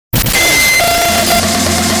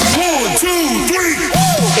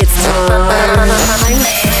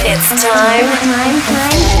Time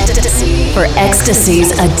for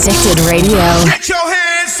Ecstasy's Addicted Radio. Get your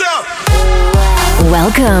hands up!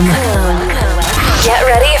 Welcome. Get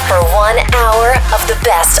ready for 1 hour of the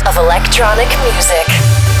best of electronic music.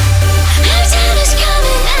 Time is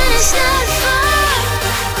coming and it's not far.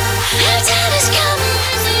 Time is coming.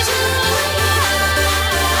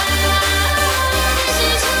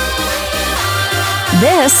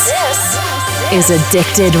 This is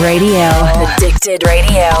Addicted Radio. Addicted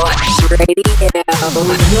Radio.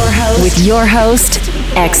 With your host,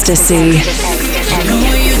 Ecstasy. I know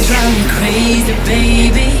you drive me crazy,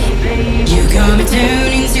 baby. You got me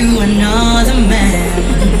turning to another man.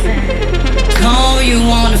 Call you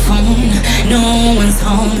on the phone, no one's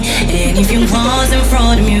home. And if you wasn't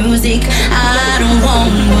for the music, I don't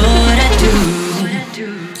want what I do.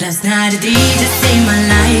 Last night the DJ saved my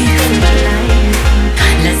life.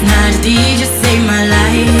 Last night the DJ saved my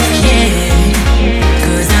life, yeah.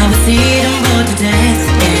 Cause I was sitting bored to death.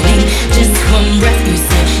 And in just one breath you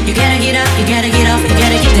said, you gotta get up, you gotta get off, you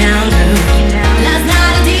gotta get down, girl. Last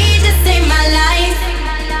night the DJ saved my life.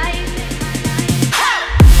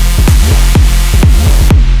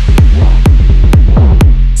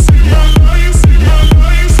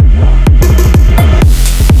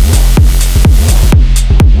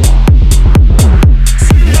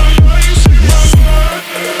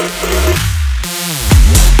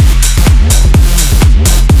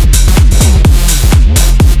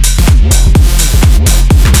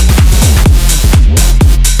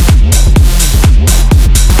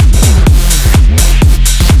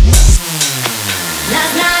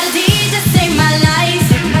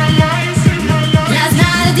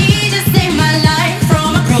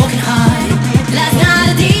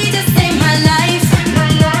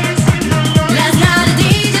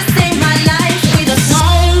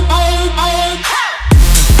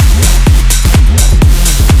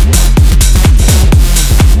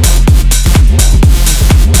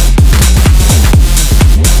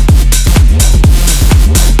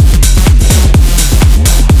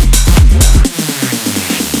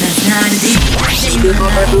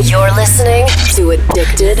 You're listening to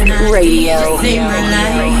Addicted Radio. Saved my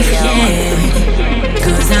life, yeah.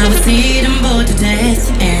 Cause I was sitting bored to death.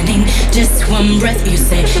 And in just one breath you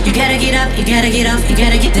say, you gotta get up, you gotta get off, you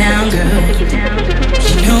gotta get down, girl.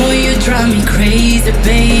 You know you drive me crazy,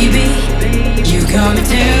 baby. You got me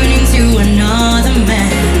turning to another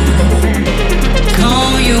man.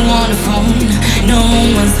 Call you on the phone, no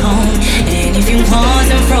one's home. And if you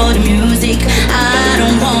wasn't for the music, I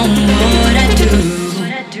don't want what I do.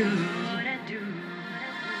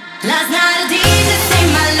 Last night a DJ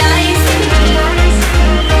saved my life.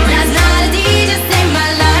 Last night a DJ saved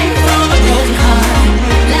my life from a broken heart.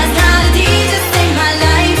 Last night a DJ saved my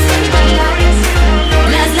life.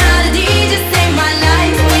 Last night a DJ saved my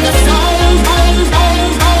life with a song.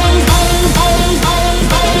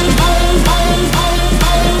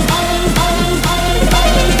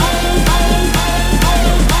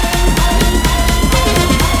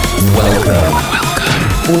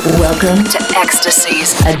 Welcome to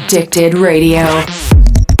Ecstasy's Addicted Radio.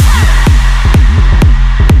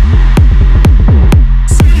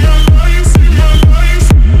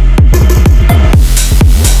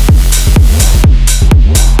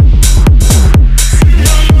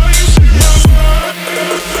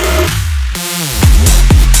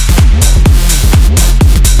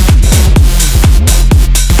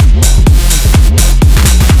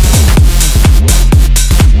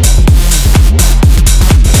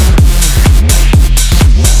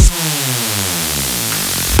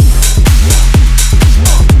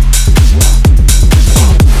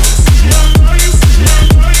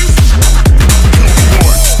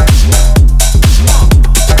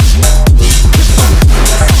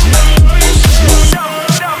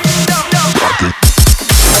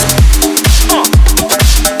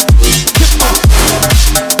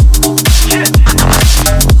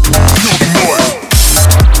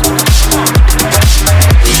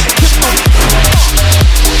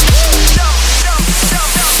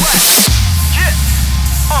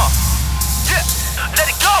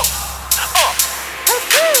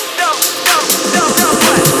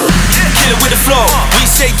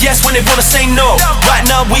 yes when they wanna say no. Right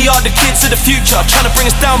now we are the kids of the future, trying to bring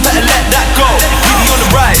us down, better let that go. We be on the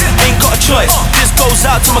rise, ain't got a choice. This goes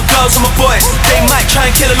out to my girls and my boys. They might try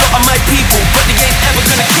and kill a lot of my people, but they ain't ever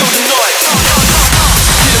gonna kill the noise.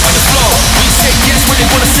 Kill it with the flow. We say yes when they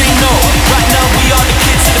wanna say no. Right now we are the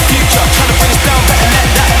kids of the future, trying to bring us down, better let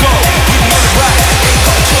that go. We be on the rise, ain't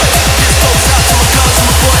got a choice. This goes out to my girls and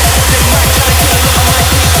my boys. They might try and kill a lot of my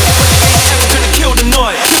people, but they ain't ever gonna kill the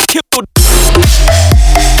noise. Kill the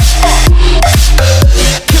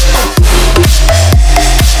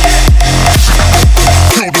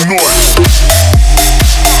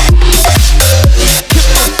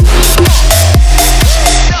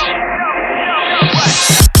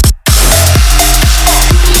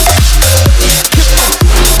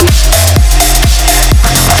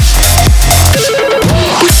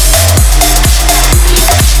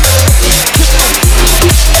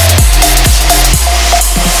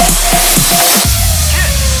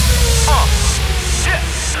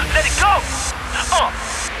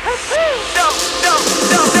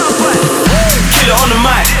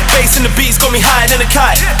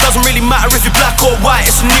if you're black or white.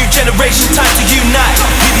 It's a new generation, time to unite.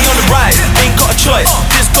 We be on the rise, ain't got a choice.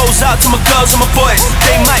 This goes out to my girls and my boys.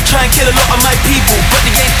 They might try and kill a lot of my people, but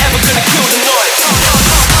they ain't ever gonna kill the noise.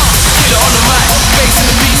 Kill it on the mic, raising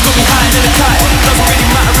the beats, got me higher than a kite. Doesn't really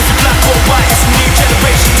matter if you're black or white. It's a new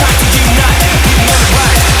generation, time to unite. We be on the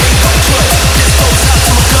rise, ain't got a choice. This goes out to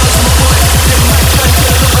my girls and my boys. They might try and kill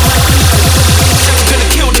a lot of my people, but they ain't ever gonna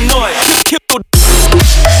kill the noise. Kill the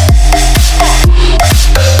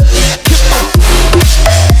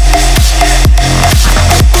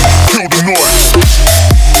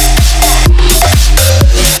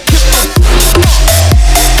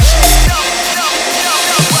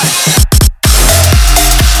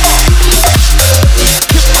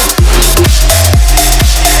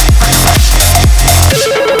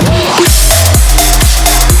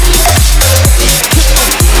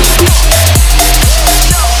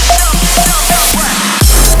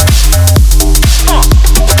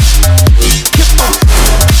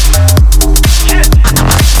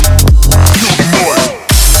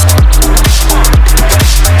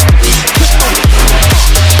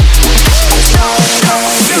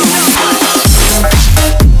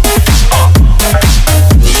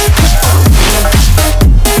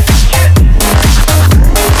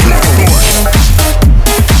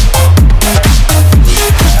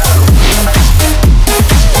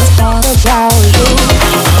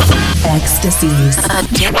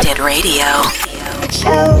Addicted Radio.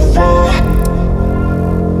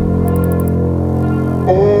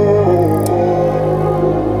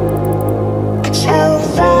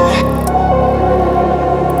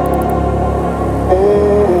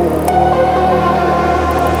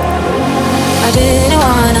 I didn't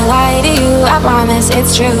wanna lie to you, I promise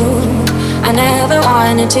it's true. I never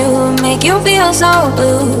wanted to make you feel so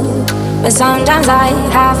blue, but sometimes I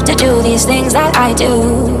have to do these things that I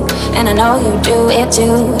do, and I know you do it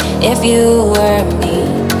too. If you were me,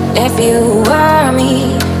 if you were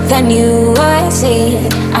me, then you would see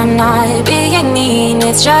I'm not being mean,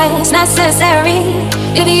 it's just necessary.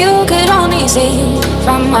 If you could only see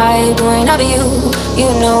from my point of view, you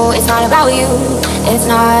know it's not about you, it's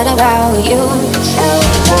not about you.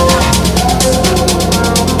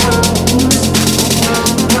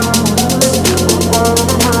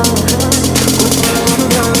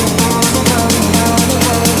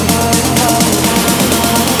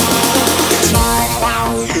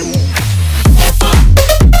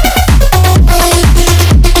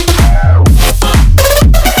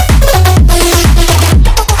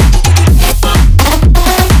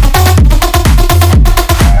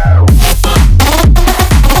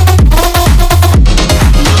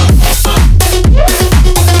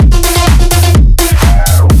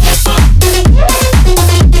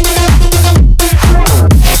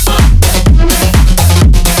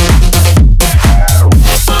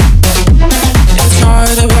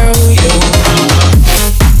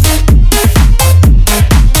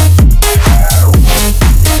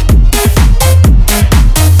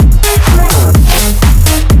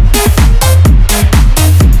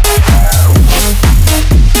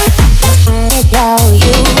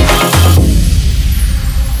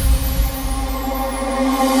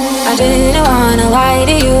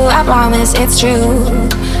 It's true.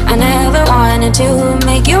 I never wanted to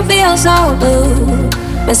make you feel so blue,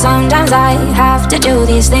 but sometimes I have to do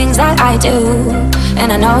these things that I do,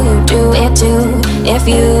 and I know you do it too. If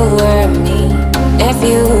you were me, if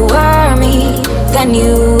you were me, then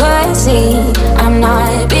you would see I'm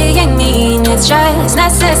not being mean, it's just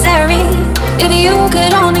necessary. If you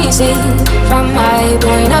could only see from my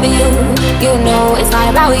point of view, you know it's not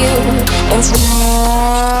about you, it's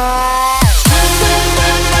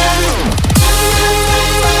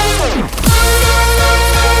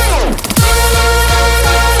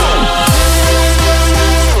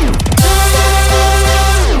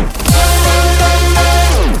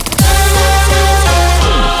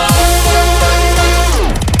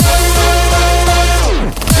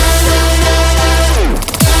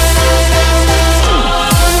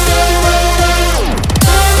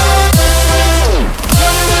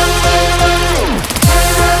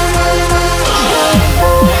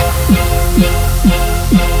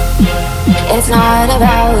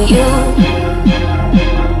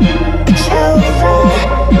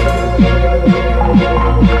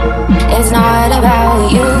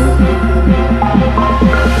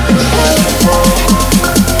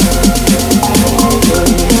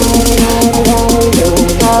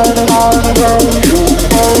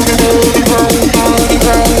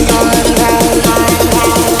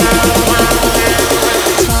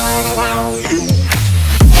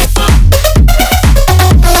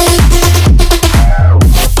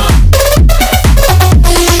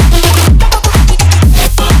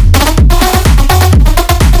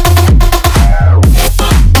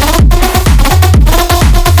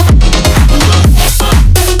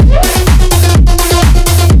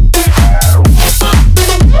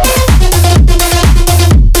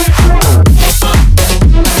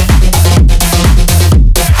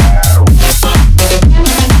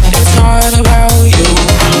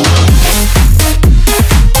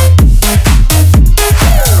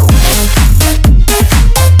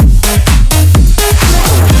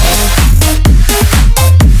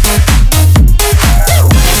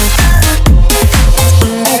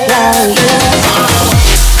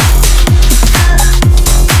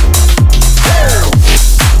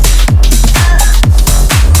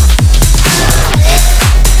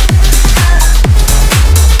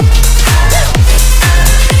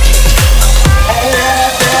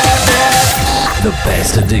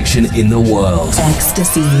selection in the world.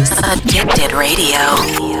 Ecstasy's Addicted Radio.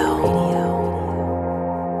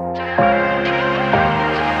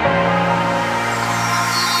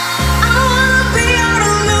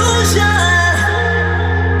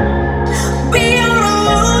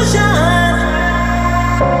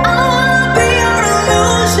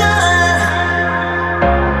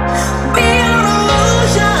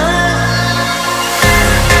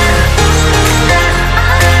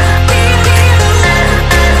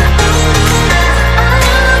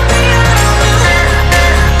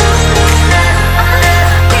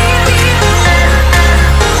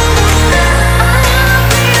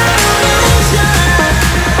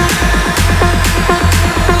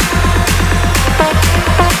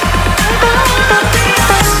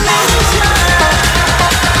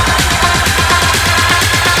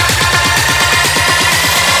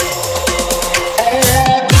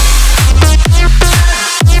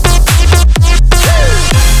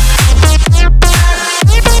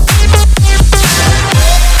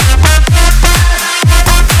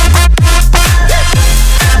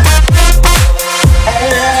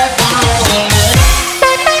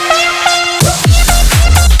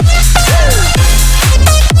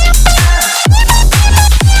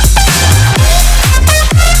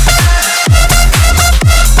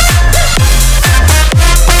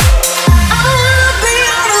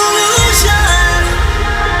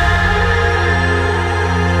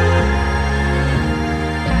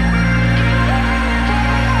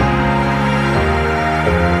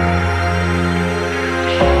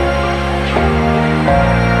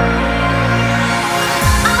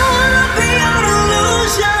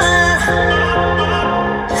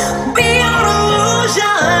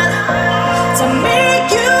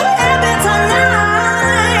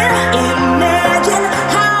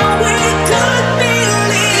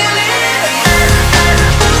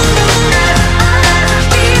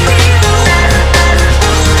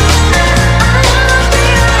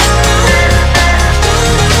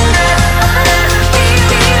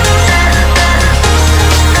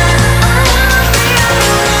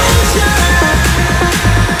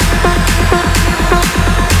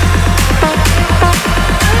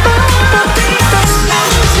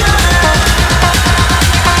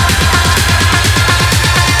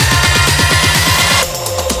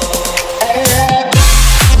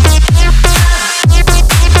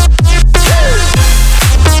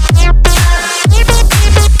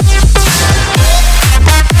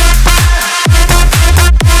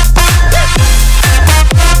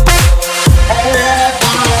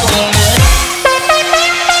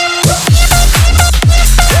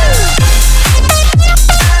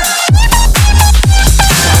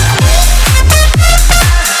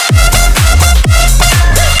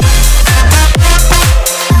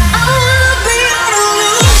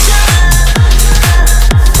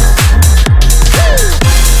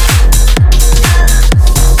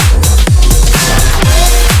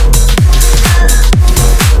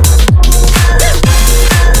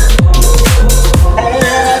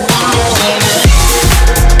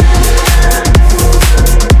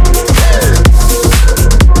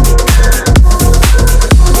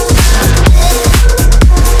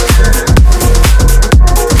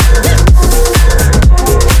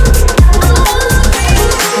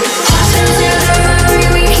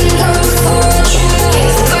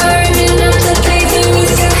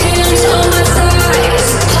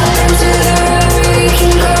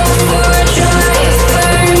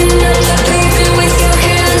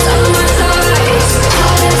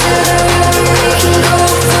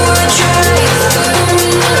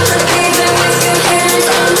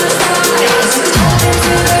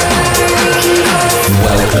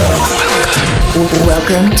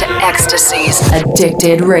 Welcome to Ecstasy's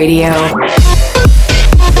Addicted Radio.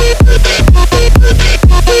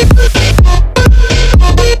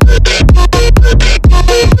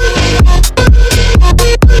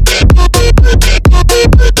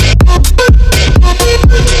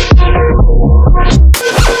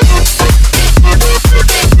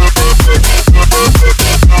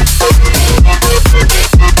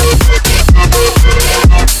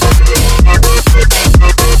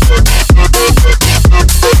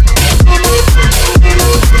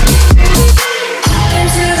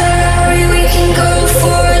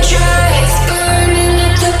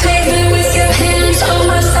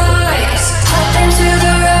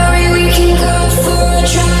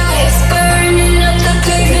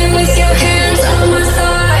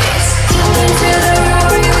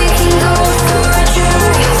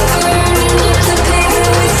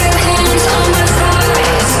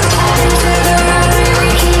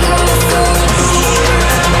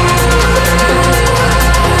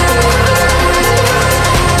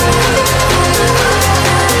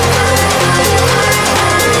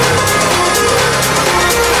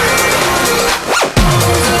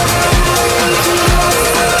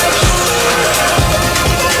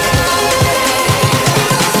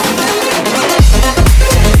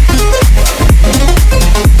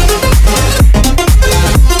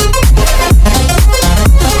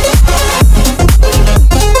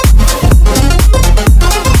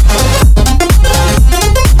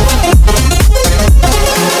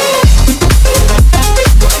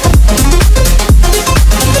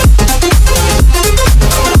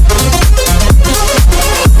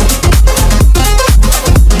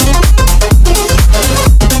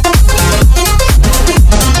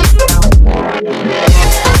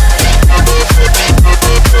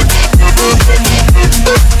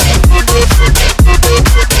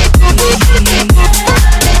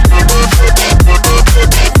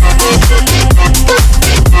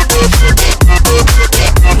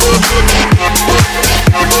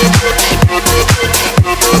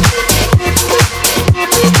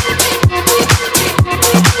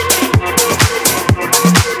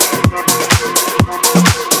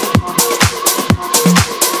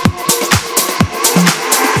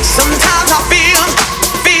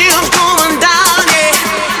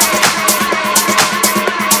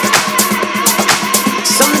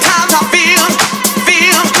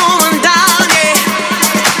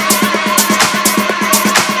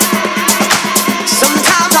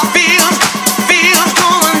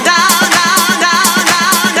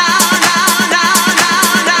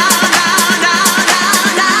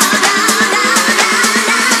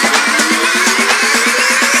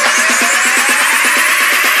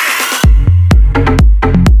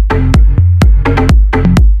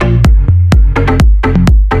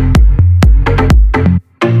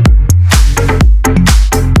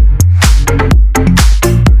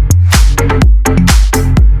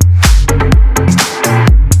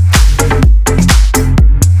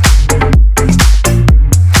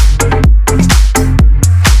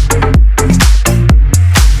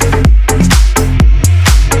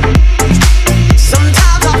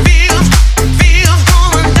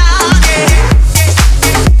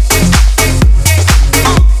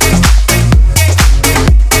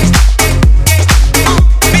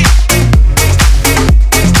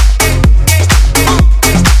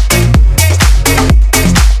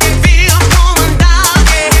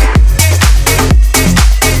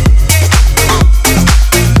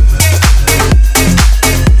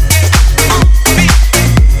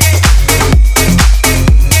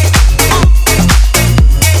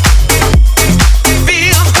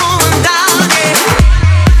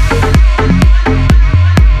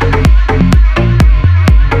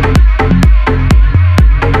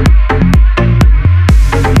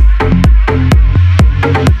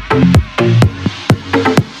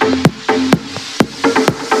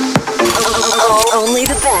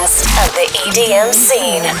 EDM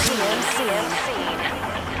scene.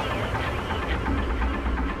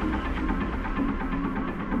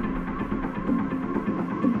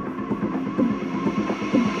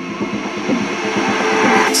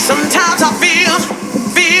 Sometimes I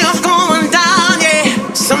feel going down,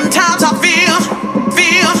 yeah. Sometimes I feel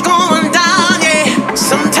going down, yeah.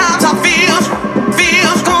 Sometimes I feel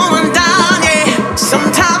going down, yeah.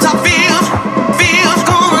 Sometimes I feel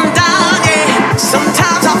going down, yeah.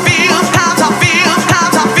 Sometimes I feel, times I feel,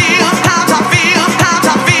 times I feel, times I feel, times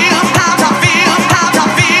I feel, times I feel, times I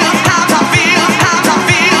feel, times I feel, times I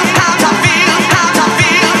feel, times I feel, times I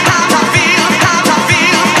feel, times I feel, times I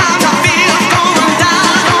feel, times I feel going down.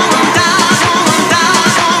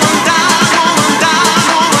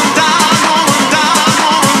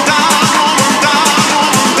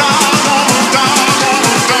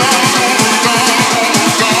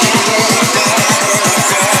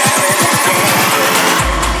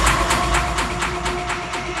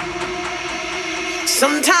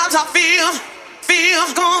 Sometimes I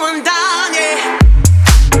feel going down, yeah.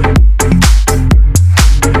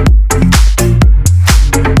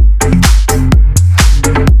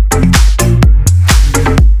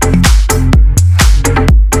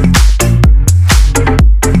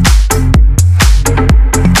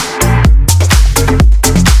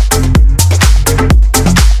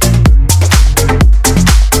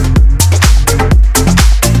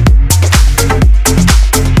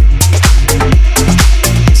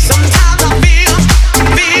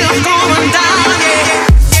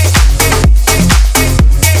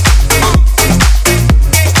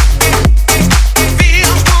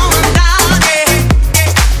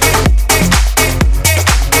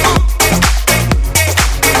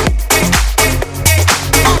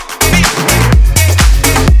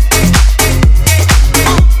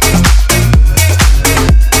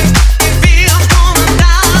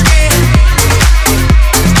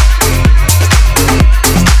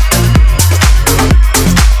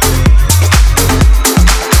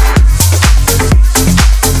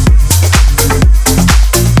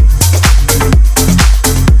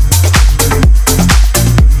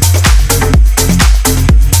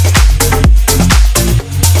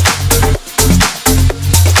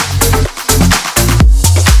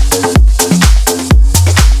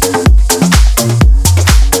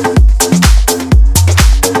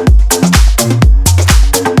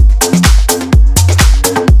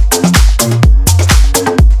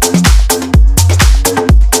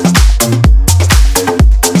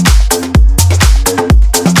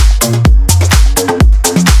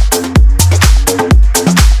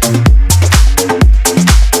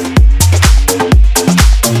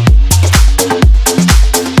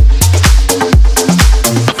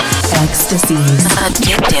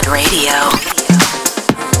 Addicted Radio.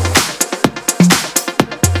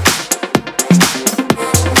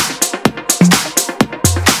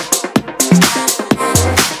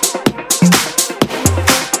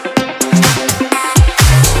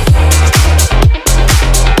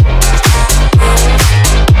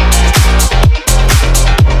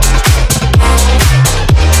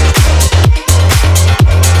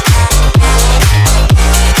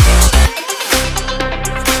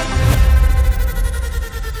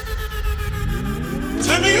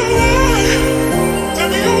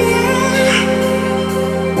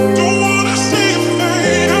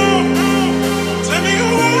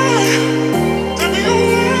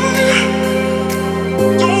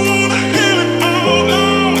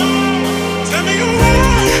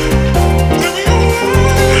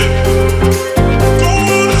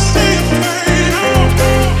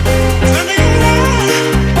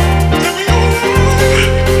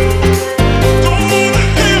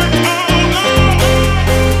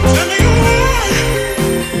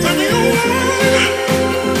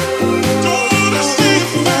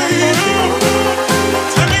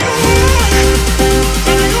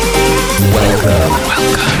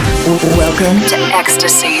 Welcome to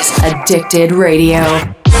Ecstasy's Addicted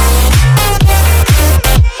Radio.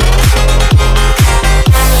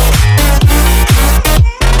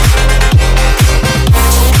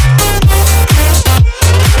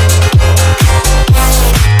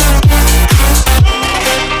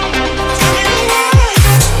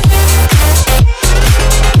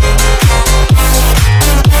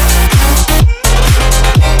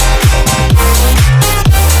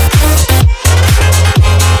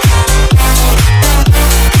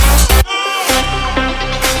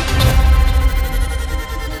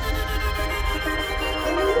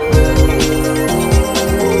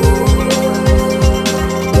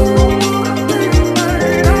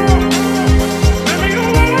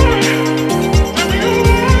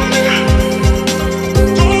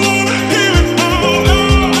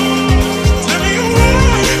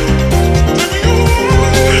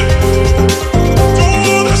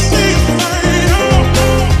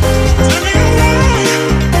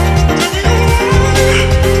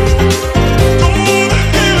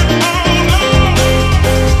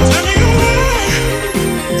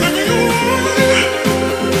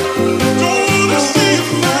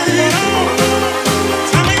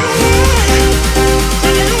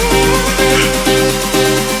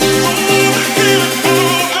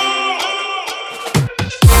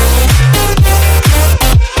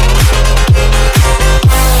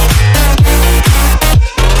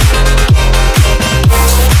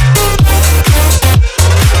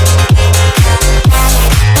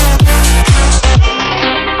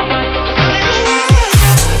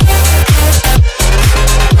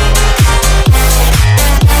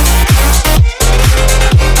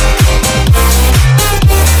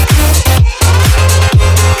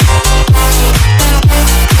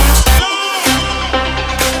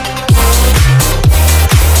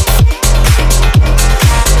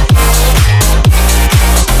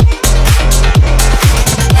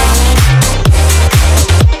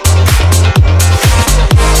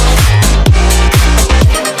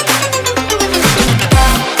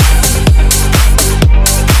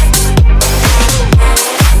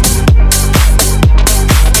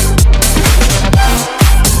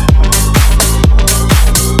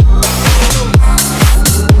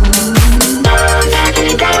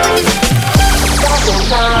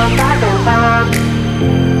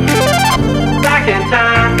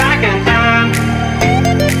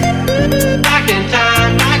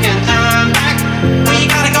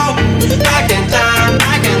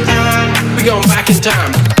 back in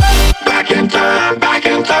time. Back in time, back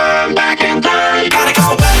in time, back in time. Gotta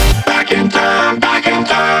go back. Back in time, back in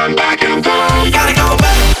time, back in time. Gotta go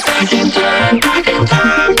back. Back in time, back in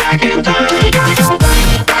time, back in time. Gotta go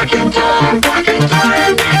back. Back in time, back in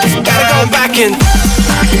time, back in time. Gotta go back in.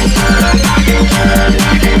 Back in time, back in time,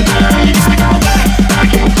 back in time. Gotta go back.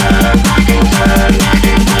 Back in time, back in time, back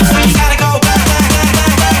in time. Gotta go back.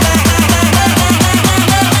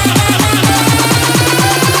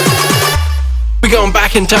 We going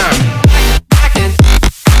back in time.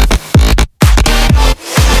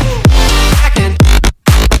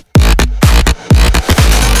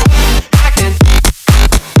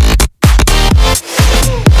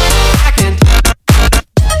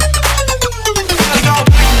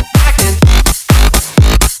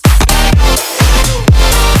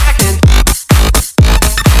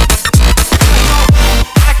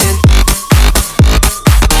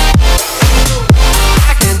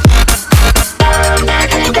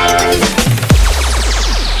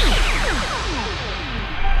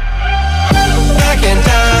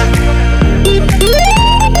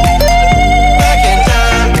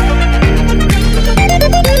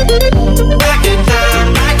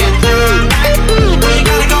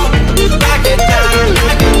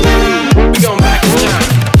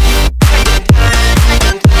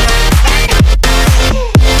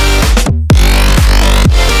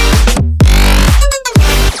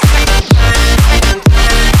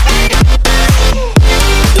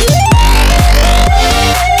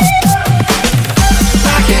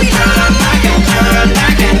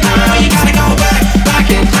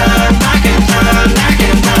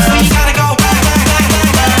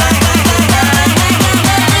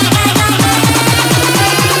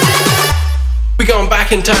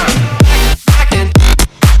 In time.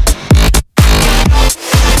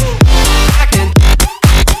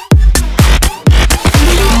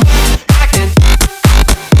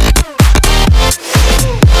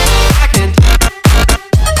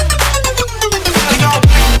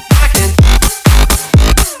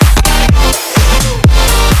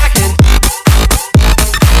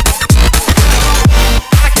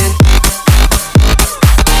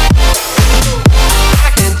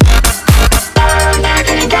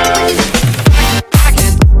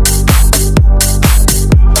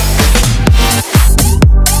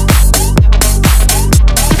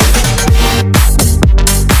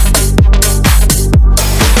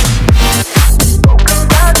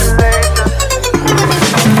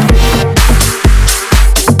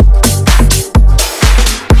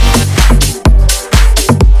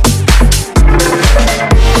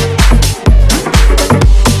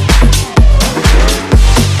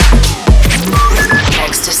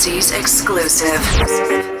 Exclusive.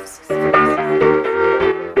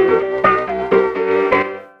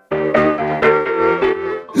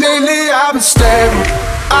 Lately I've been stable,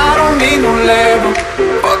 I don't need no label.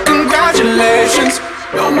 But congratulations,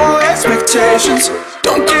 no more expectations.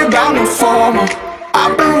 Don't give out no formal,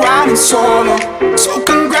 I've been riding solo. So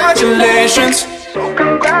congratulations, so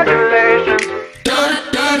congratulations.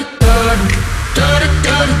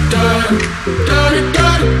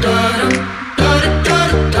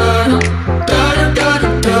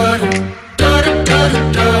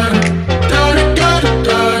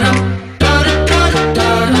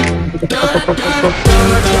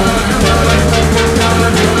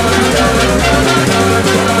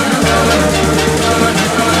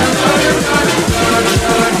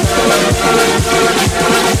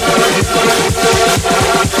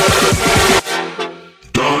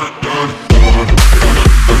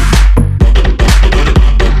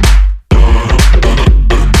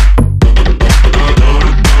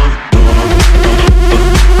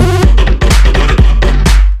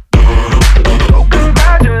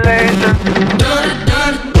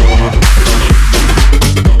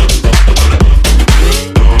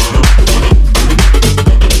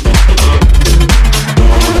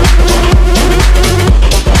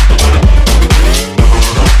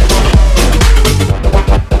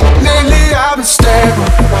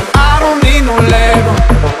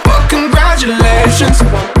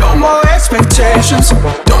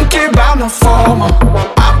 Don't care about no formal,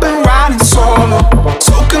 I've been riding solo.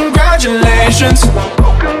 So congratulations,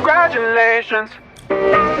 oh congratulations.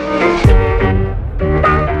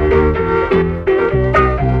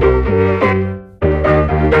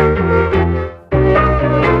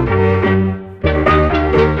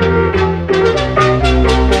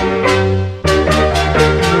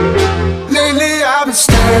 Lately I've been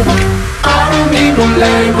stable, I don't need no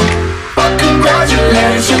label. But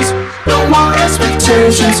congratulations, no more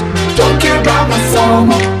expectations. Don't care about my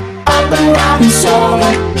formal, I've been riding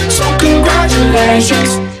solo. So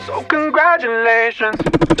congratulations, so So congratulations.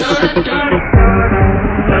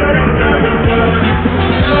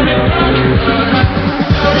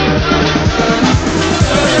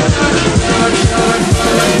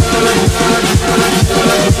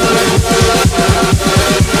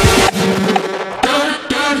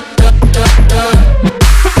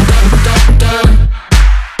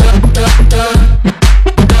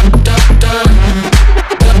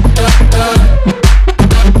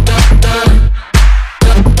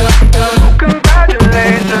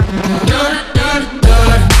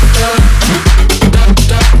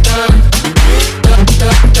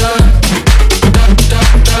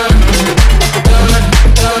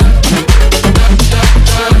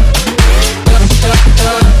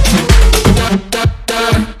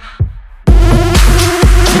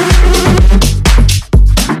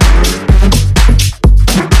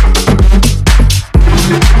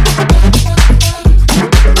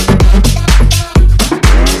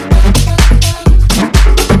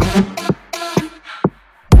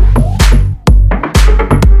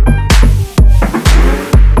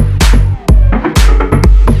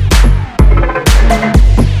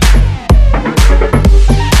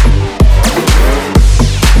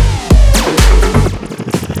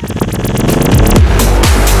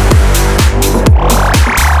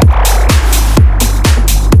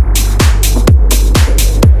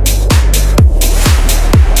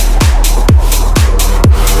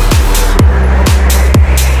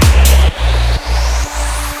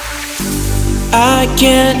 I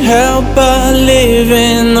can't help but live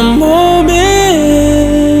in the moment.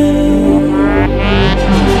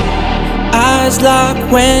 Eyes lock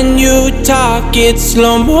when you talk, it's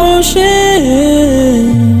slow motion.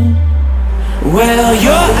 Well,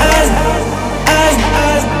 your eyes,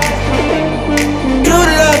 you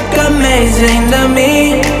look amazing to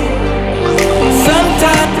me.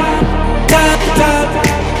 Sometimes,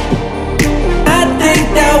 I think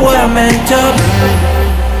that we're meant to be.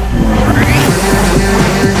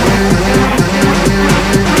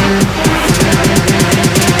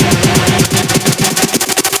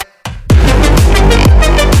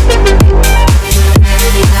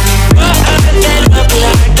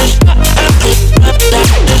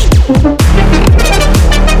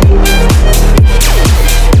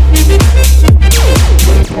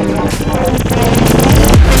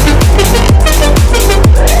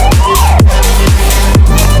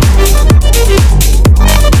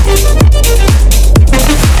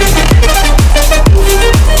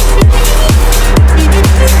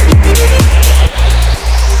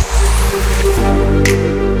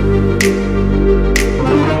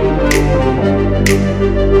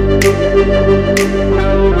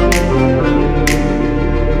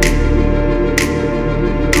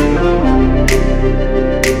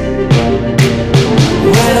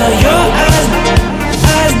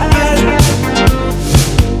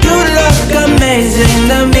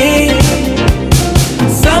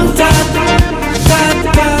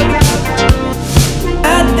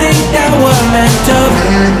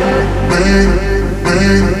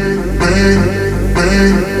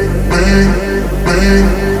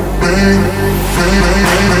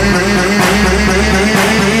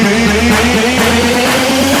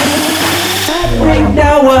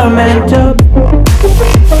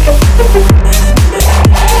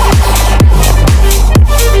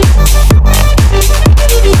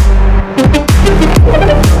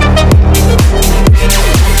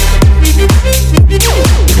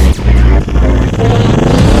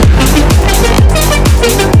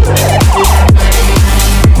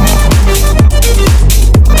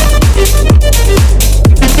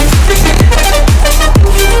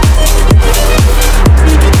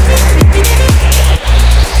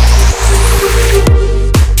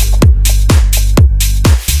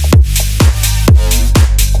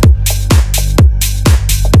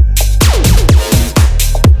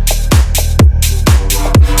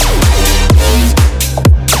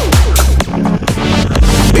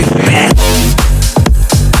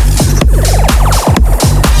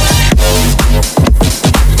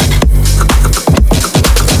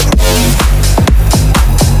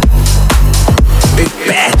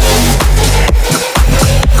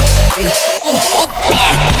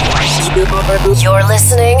 You're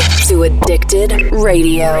listening to Addicted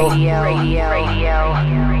Radio.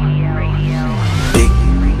 Big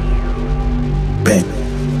bet.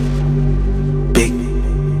 Big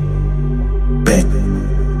bet.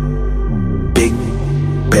 Big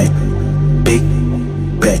bet. Big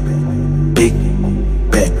bet. Big bet. Big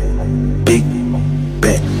bet. Big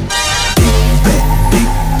bet.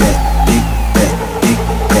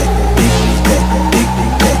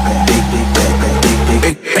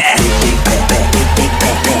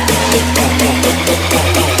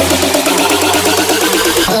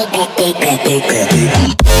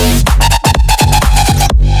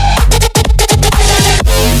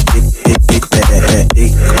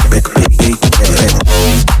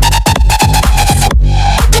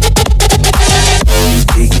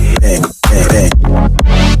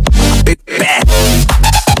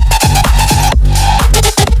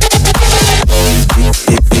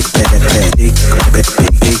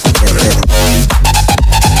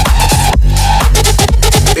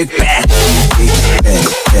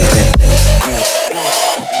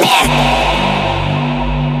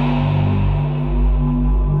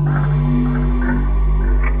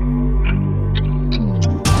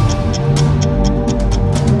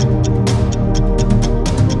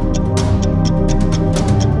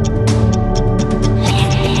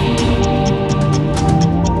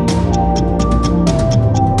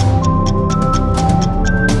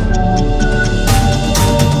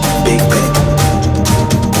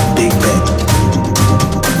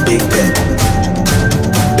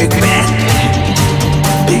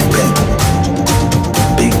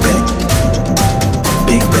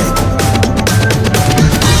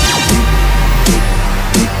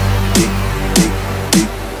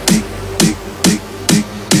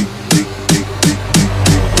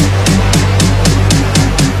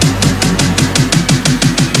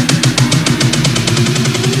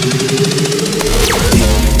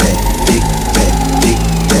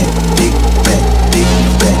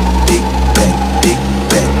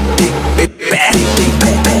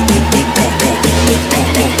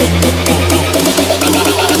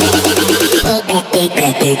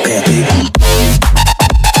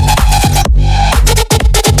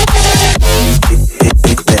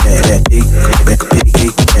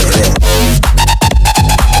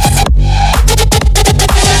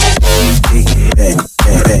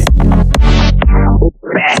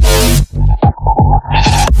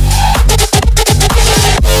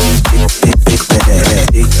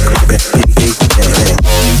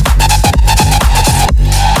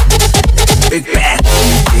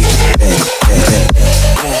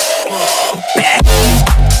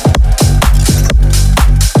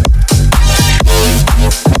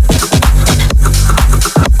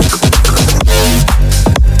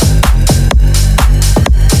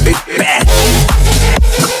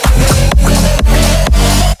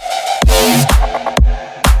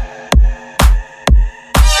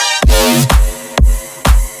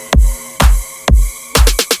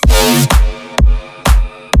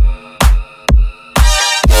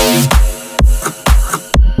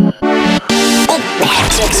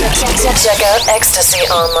 Check out Ecstasy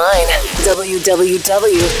online.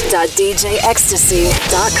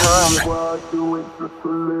 www.djecstasy.com.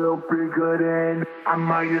 I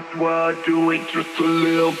might as well do it just a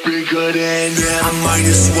little bigger than. I might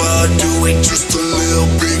as well do it just a little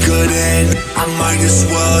bigger than. I might as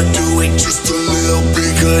well do it just a little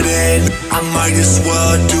bigger than. I might as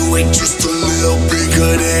well do it just a little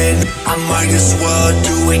bigger than. I might as well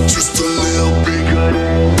do it just a little bigger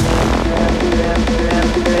than. I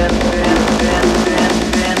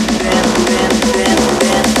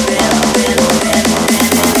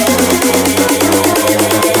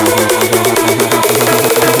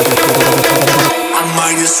might as well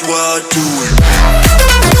do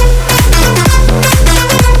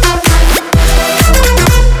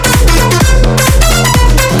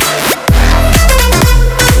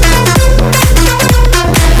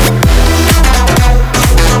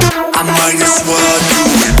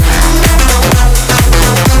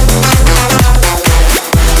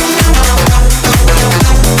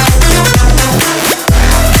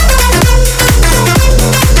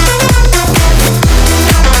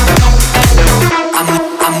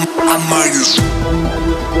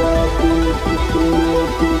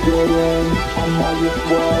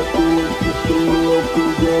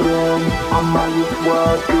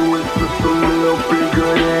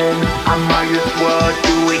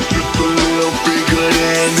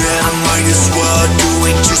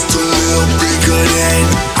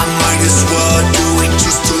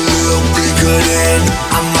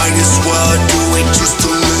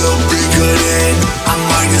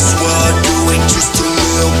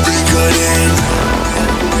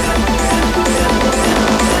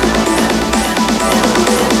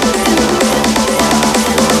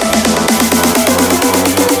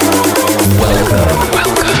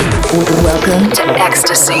Welcome to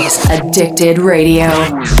Ecstasy's Addicted Radio.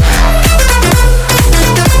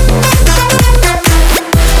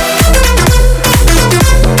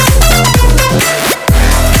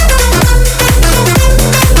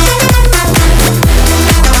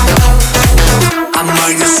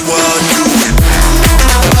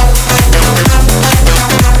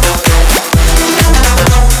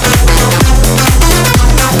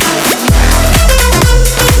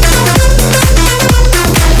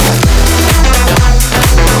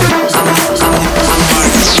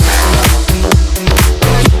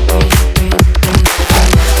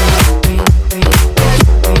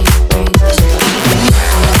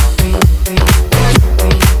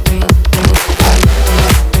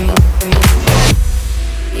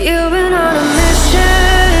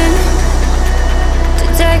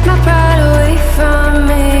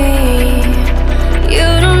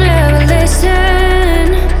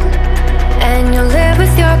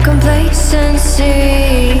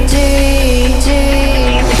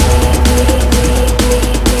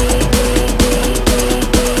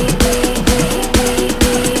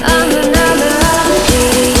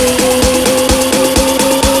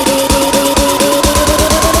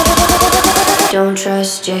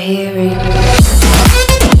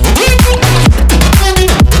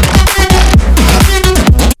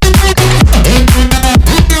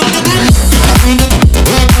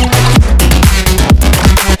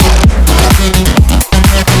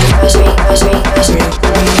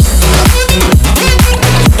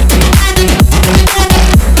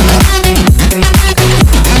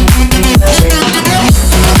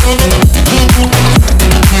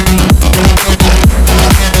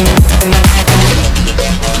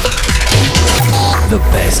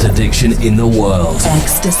 In the world.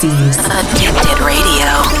 Ecstasy's Addicted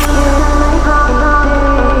Radio.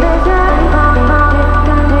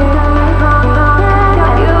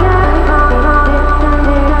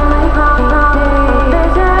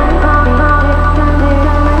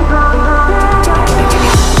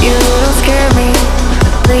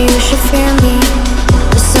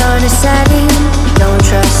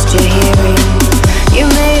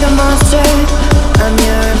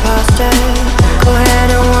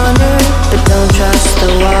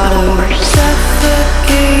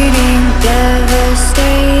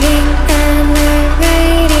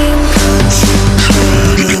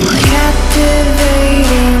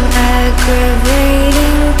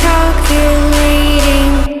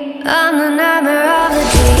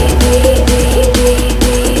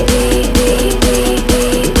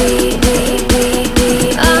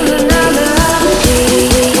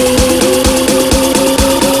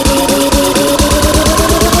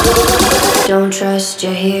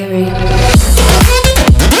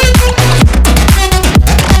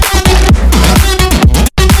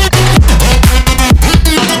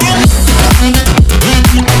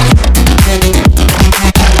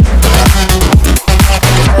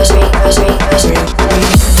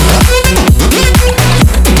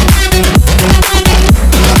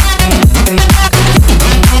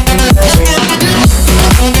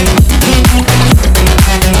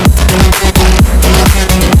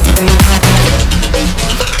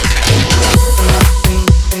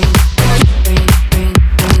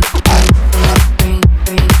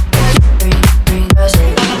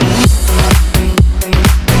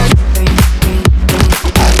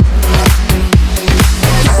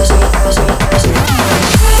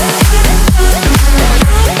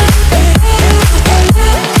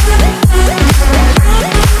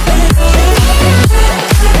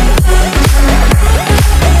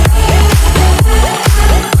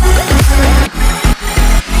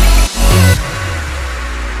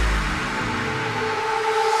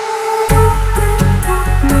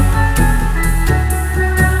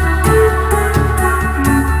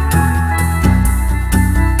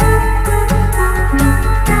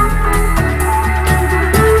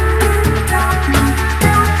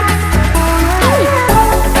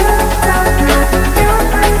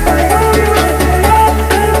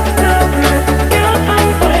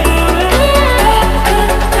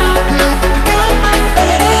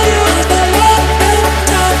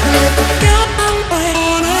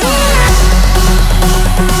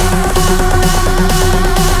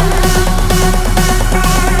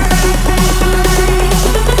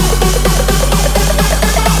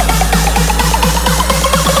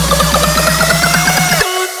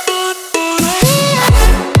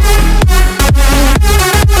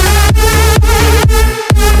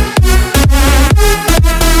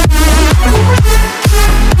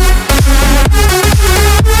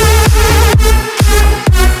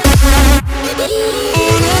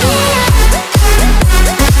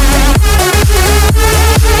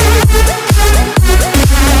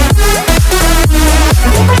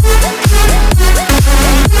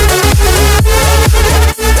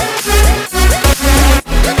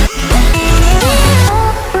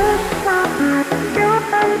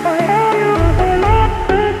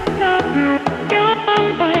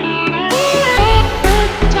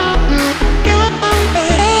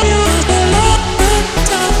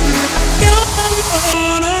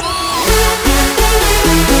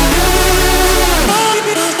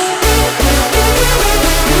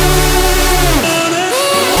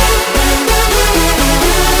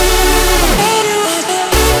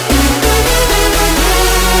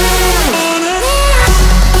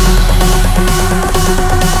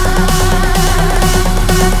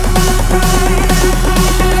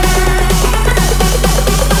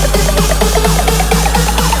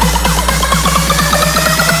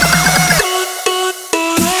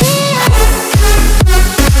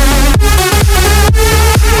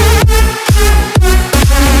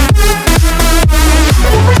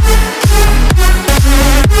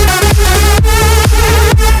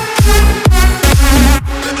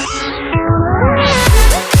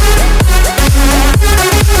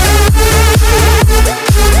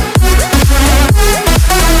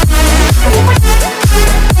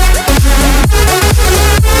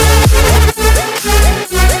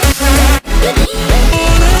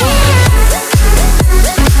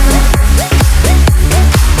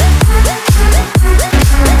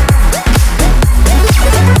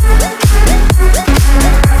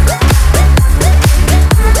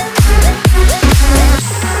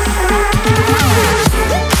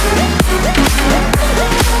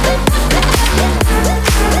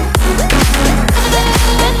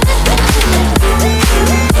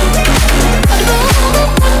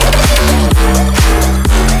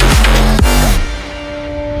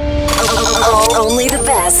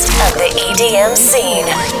 EDM scene.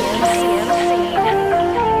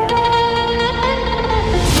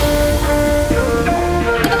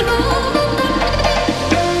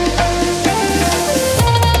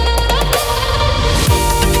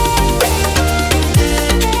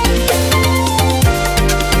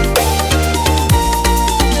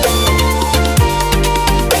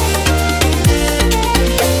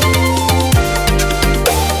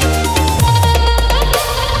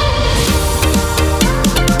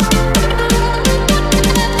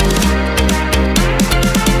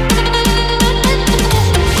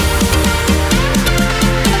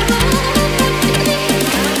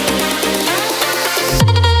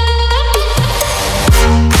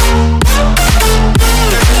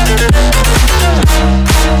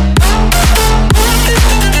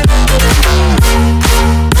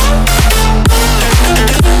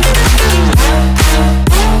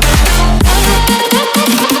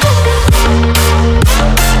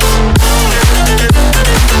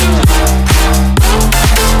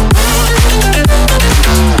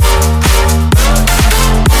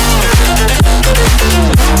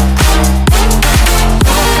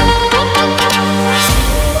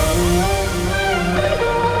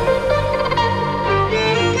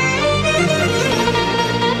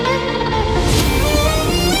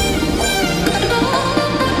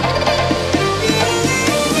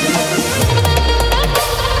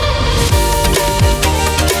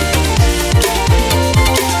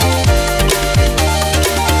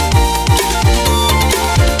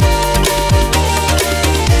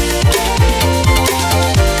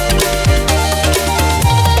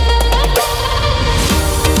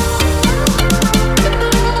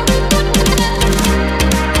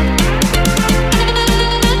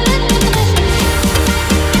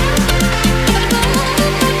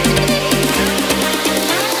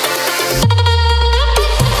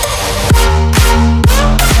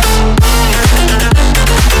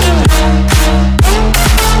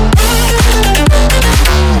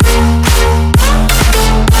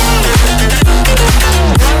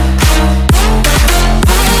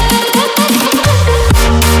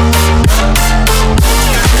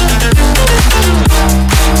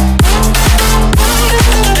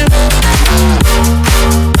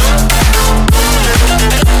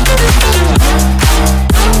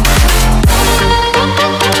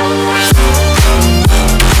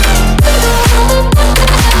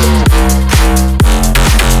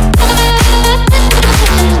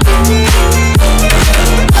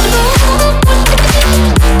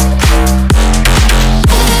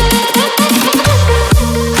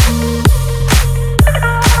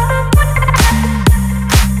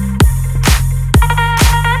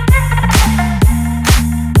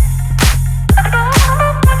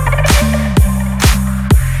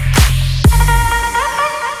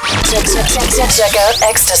 Check out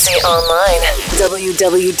Ecstasy online.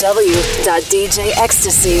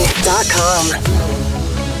 www.djecstasy.com.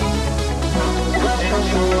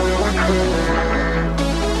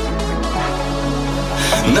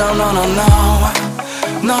 No, no, no, no.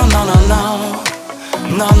 No, no, no, no.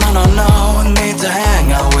 No, no, no, no. I need to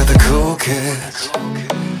hang out with the cool kids,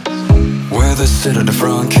 where they sit at the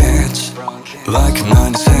front kids. Like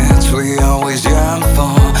 90s hits, we always yearn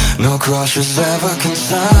for. No crushes ever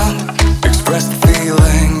concerned. Express the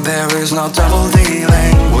feeling, there is no double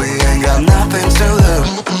dealing. We ain't got nothing to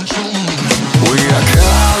lose. We are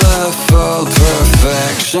colorful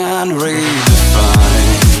perfection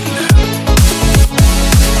redefined.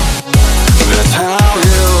 That's how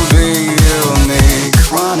you'll be unique,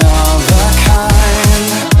 one of a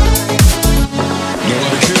kind.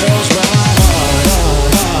 Nobody kills my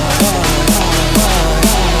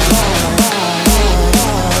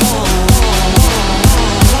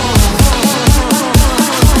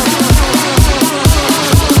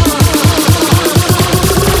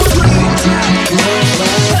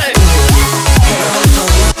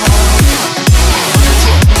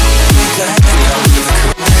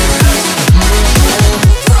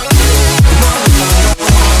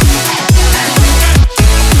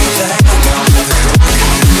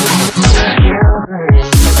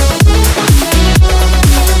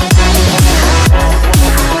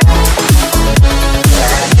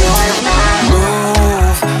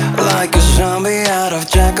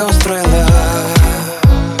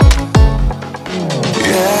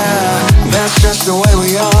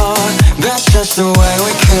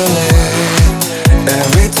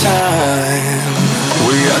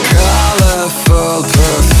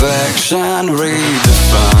perfection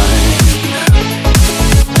redefined.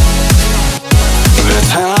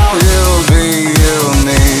 That's how you'll be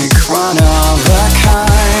unique, one of a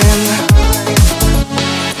kind.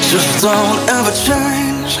 Just don't ever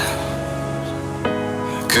change.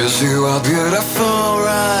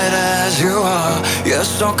 You're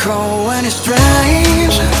so cold when it's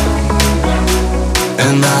strange,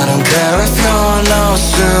 and I don't care if you're no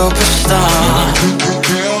superstar.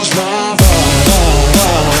 Kills my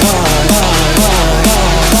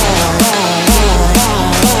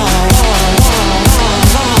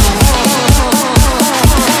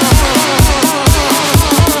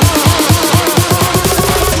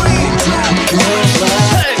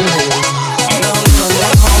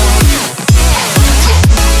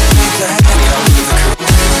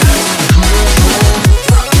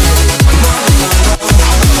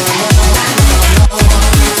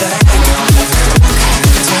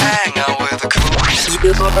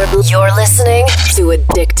You're listening to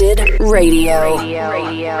Addicted Radio.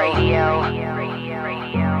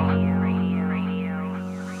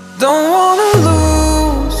 Don't wanna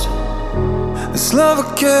lose this love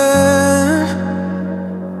again.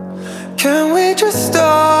 Can we just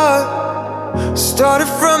start it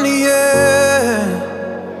from the end?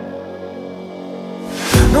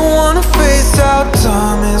 Don't wanna face out,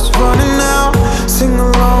 time is running out. Sing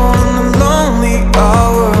along in the lonely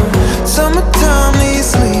hour. Summertime,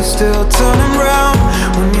 these leaves still turning round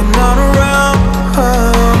when you're not around.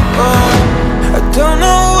 I don't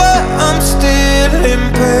know why I'm still in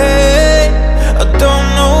pain. I don't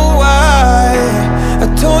know why. I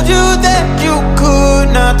told you that you could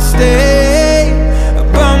not stay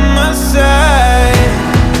by my side.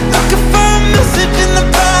 I could find a message in the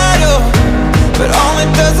bottle, but all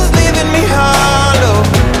it does is leaving me hollow.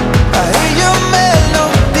 I hear your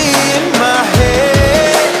melody in my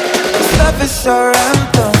head. This life is our anthem.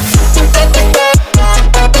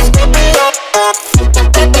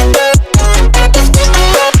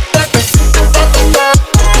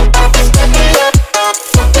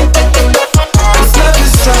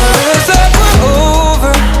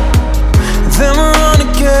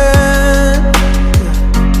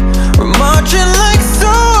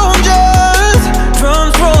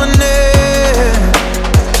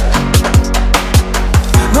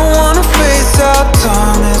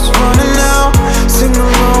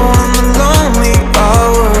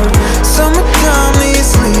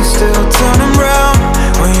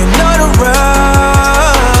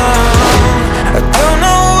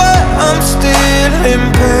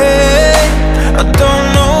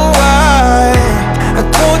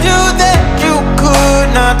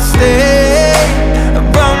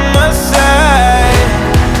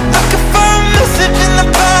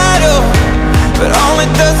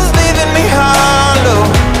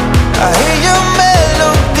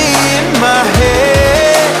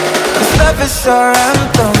 It's our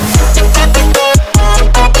anthem.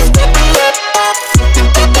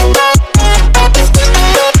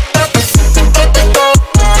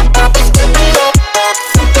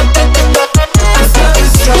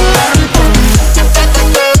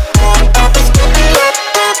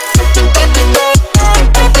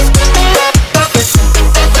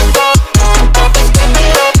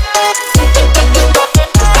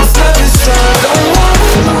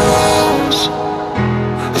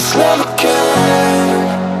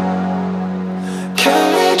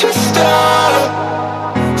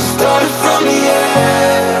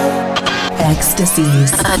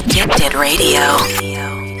 Addicted Radio.